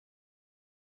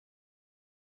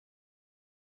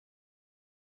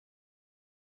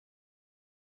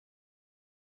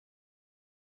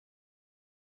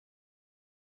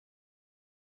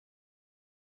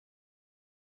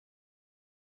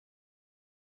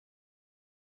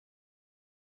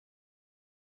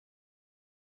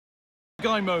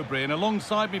Guy Mowbray, and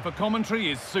alongside me for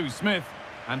commentary is Sue Smith.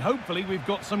 And hopefully we've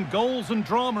got some goals and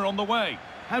drama on the way.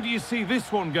 How do you see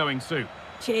this one going, Sue?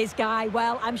 Cheers, Guy.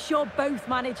 Well, I'm sure both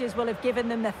managers will have given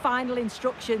them their final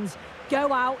instructions.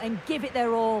 Go out and give it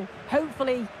their all.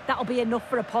 Hopefully that'll be enough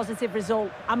for a positive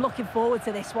result. I'm looking forward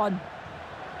to this one.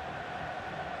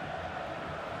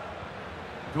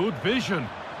 Good vision.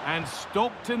 And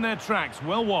stopped in their tracks.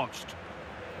 Well watched.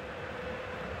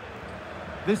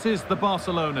 This is the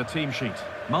Barcelona team sheet.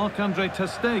 Marc-Andre ter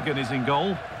Stegen is in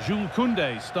goal. Jules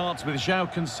Koundé starts with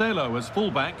João Cancelo as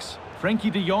fullbacks.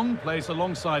 Frenkie de Jong plays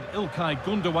alongside İlkay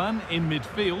Gündoğan in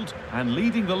midfield. And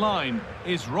leading the line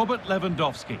is Robert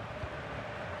Lewandowski.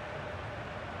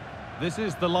 This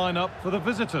is the lineup for the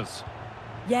visitors.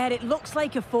 Yeah, it looks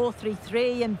like a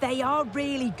 4-3-3, and they are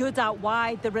really good out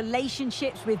wide. The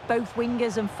relationships with both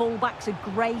wingers and fullbacks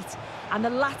are great, and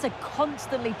the latter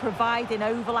constantly providing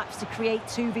overlaps to create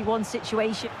 2v1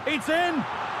 situations. It's in,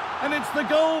 and it's the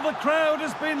goal the crowd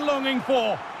has been longing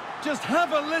for. Just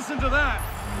have a listen to that.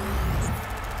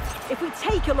 If we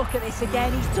take a look at this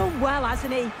again, he's done well,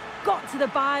 hasn't he? Got to the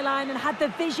byline and had the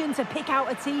vision to pick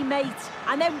out a teammate.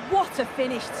 And then what a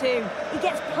finish too. He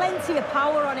gets plenty of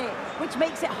power on it, which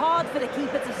makes it hard for the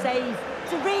keeper to save.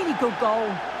 It's a really good goal.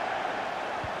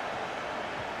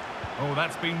 Oh,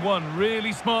 that's been won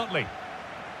really smartly.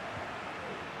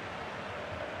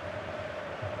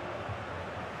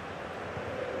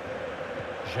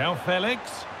 João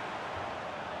Felix.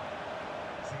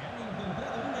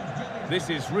 This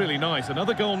is really nice.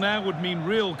 Another goal now would mean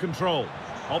real control.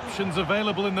 Options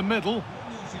available in the middle.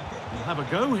 We'll have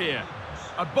a go here.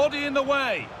 A body in the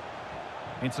way.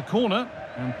 It's a corner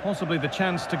and possibly the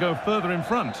chance to go further in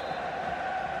front.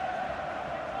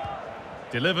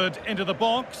 Delivered into the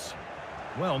box.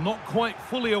 Well, not quite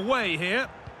fully away here.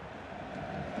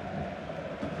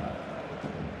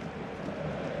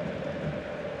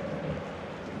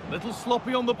 Little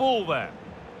sloppy on the ball there.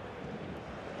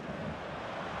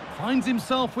 Finds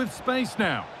himself with space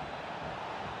now.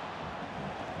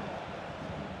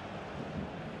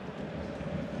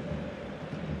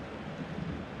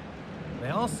 They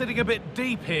are sitting a bit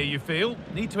deep here, you feel.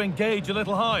 Need to engage a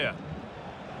little higher.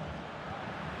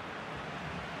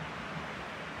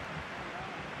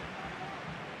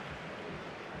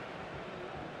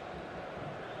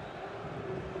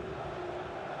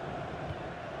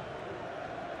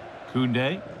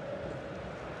 Koundé.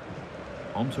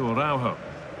 On to Araujo.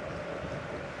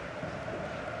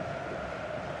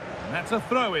 And that's a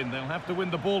throw-in. They'll have to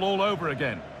win the ball all over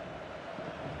again.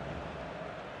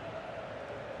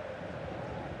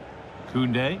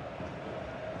 Koundé.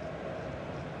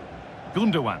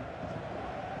 Gündoğan.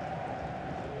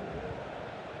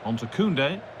 On to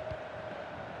Koundé.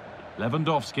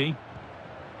 Lewandowski.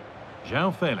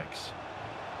 João Felix.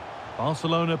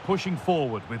 Barcelona pushing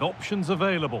forward with options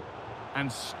available. And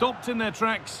stopped in their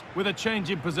tracks with a change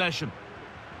in possession.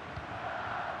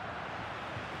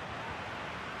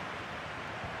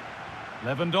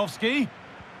 Lewandowski.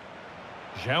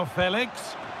 João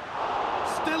Felix.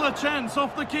 Still a chance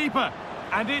off the keeper.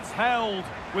 And it's held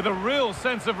with a real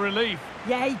sense of relief.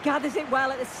 Yeah, he gathers it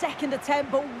well at the second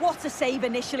attempt, but what a save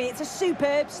initially. It's a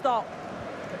superb stop.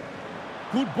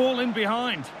 Good ball in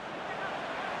behind.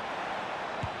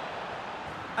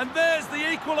 And there's the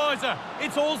equaliser.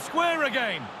 It's all square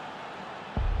again.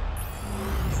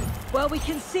 Well, we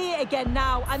can see it again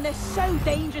now, and they're so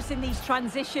dangerous in these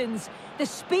transitions. The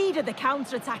speed of the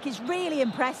counter-attack is really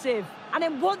impressive. And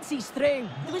then once he's through,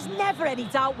 there was never any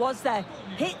doubt, was there?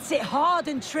 Hits it hard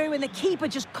and true, and the keeper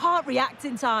just can't react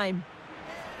in time.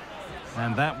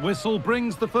 And that whistle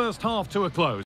brings the first half to a close.